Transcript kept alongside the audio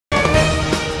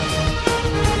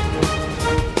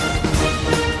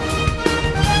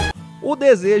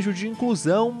desejo de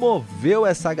inclusão moveu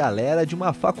essa galera de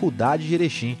uma faculdade de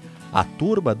Erechim. A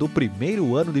turma do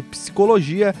primeiro ano de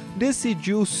psicologia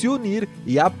decidiu se unir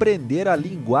e aprender a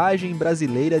linguagem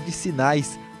brasileira de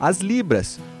sinais, as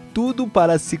Libras, tudo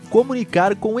para se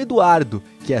comunicar com Eduardo,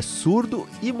 que é surdo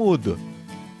e mudo.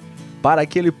 Para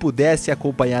que ele pudesse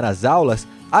acompanhar as aulas,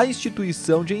 a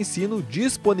instituição de ensino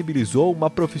disponibilizou uma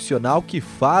profissional que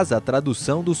faz a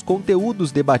tradução dos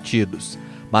conteúdos debatidos.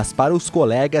 Mas para os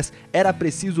colegas era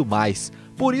preciso mais,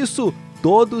 por isso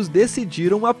todos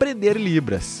decidiram aprender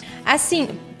Libras. Assim,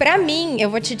 para mim, eu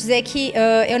vou te dizer que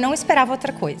eu não esperava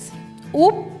outra coisa.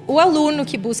 O aluno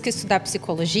que busca estudar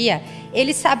psicologia,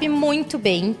 ele sabe muito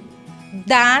bem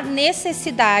da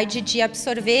necessidade de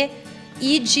absorver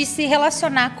e de se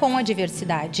relacionar com a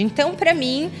diversidade. Então, para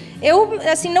mim,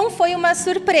 não foi uma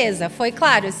surpresa, foi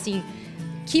claro, assim,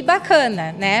 que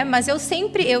bacana, né? Mas eu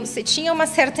tinha uma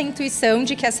certa intuição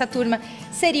de que essa turma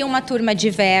seria uma turma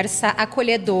diversa,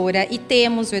 acolhedora, e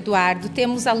temos o Eduardo,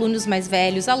 temos alunos mais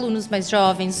velhos, alunos mais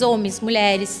jovens, homens,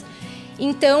 mulheres.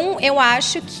 Então, eu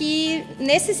acho que,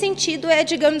 nesse sentido,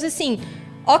 digamos assim,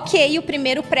 ok, o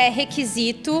primeiro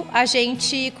pré-requisito a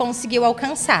gente conseguiu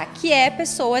alcançar, que é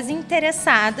pessoas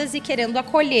interessadas e querendo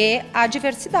acolher a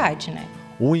diversidade, né?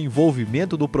 O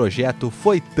envolvimento do projeto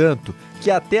foi tanto que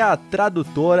até a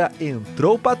tradutora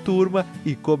entrou para a turma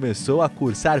e começou a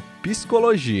cursar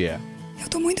psicologia. Eu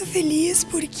estou muito feliz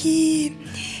porque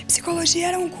psicologia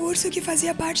era um curso que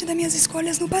fazia parte das minhas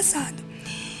escolhas no passado.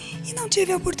 E não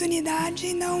tive a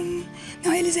oportunidade, não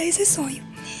realizei esse sonho.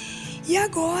 E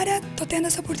agora estou tendo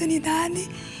essa oportunidade,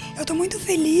 eu estou muito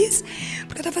feliz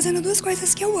porque eu estou fazendo duas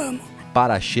coisas que eu amo.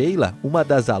 Para a Sheila, uma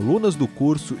das alunas do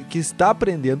curso que está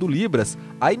aprendendo Libras,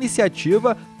 a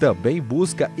iniciativa também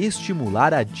busca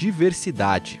estimular a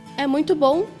diversidade. É muito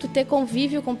bom tu ter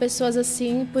convívio com pessoas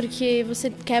assim, porque você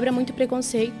quebra muito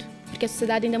preconceito, porque a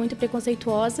sociedade ainda é muito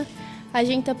preconceituosa. A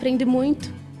gente aprende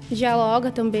muito,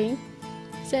 dialoga também.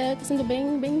 Isso está sendo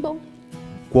bem bom.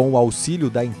 Com o auxílio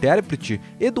da intérprete,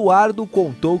 Eduardo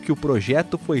contou que o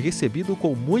projeto foi recebido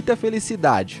com muita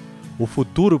felicidade. O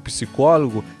futuro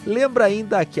psicólogo lembra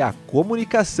ainda que a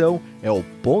comunicação é o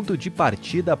ponto de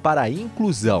partida para a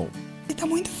inclusão. Ele está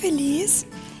muito feliz,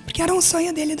 porque era um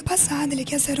sonho dele do passado. Ele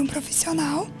quer ser um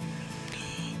profissional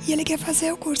e ele quer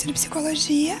fazer o curso de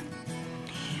psicologia,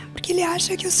 porque ele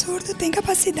acha que o surdo tem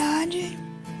capacidade,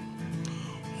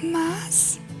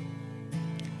 mas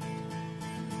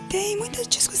tem muita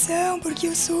discussão, porque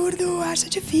o surdo acha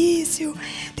difícil,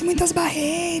 tem muitas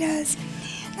barreiras.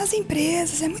 Nas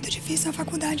empresas é muito difícil, na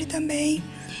faculdade também,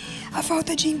 a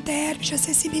falta de intérprete,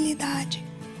 acessibilidade.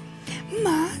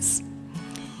 Mas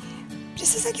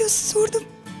precisa que o surdo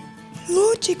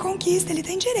lute e conquiste, ele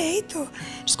tem direito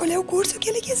de escolher o curso que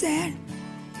ele quiser,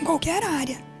 em qualquer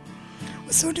área.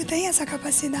 O surdo tem essa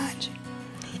capacidade.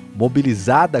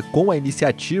 Mobilizada com a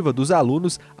iniciativa dos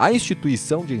alunos, a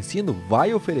instituição de ensino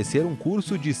vai oferecer um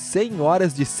curso de 100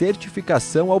 horas de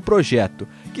certificação ao projeto,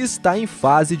 que está em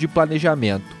fase de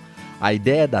planejamento. A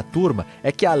ideia da turma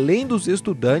é que, além dos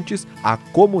estudantes, a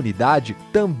comunidade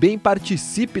também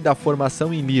participe da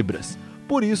formação em Libras.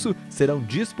 Por isso, serão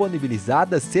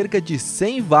disponibilizadas cerca de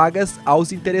 100 vagas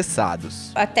aos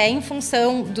interessados. Até em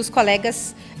função dos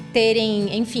colegas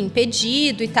terem, enfim,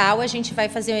 pedido e tal, a gente vai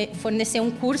fornecer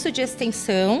um curso de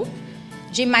extensão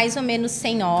de mais ou menos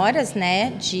 100 horas,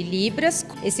 né, de Libras.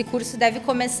 Esse curso deve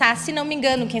começar, se não me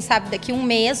engano, quem sabe daqui um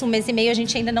mês e meio, a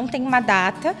gente ainda não tem uma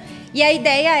data. E a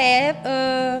ideia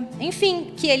é,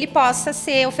 enfim, que ele possa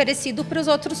ser oferecido para os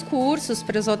outros cursos,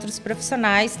 para os outros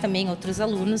profissionais também, outros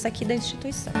alunos aqui da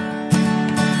instituição.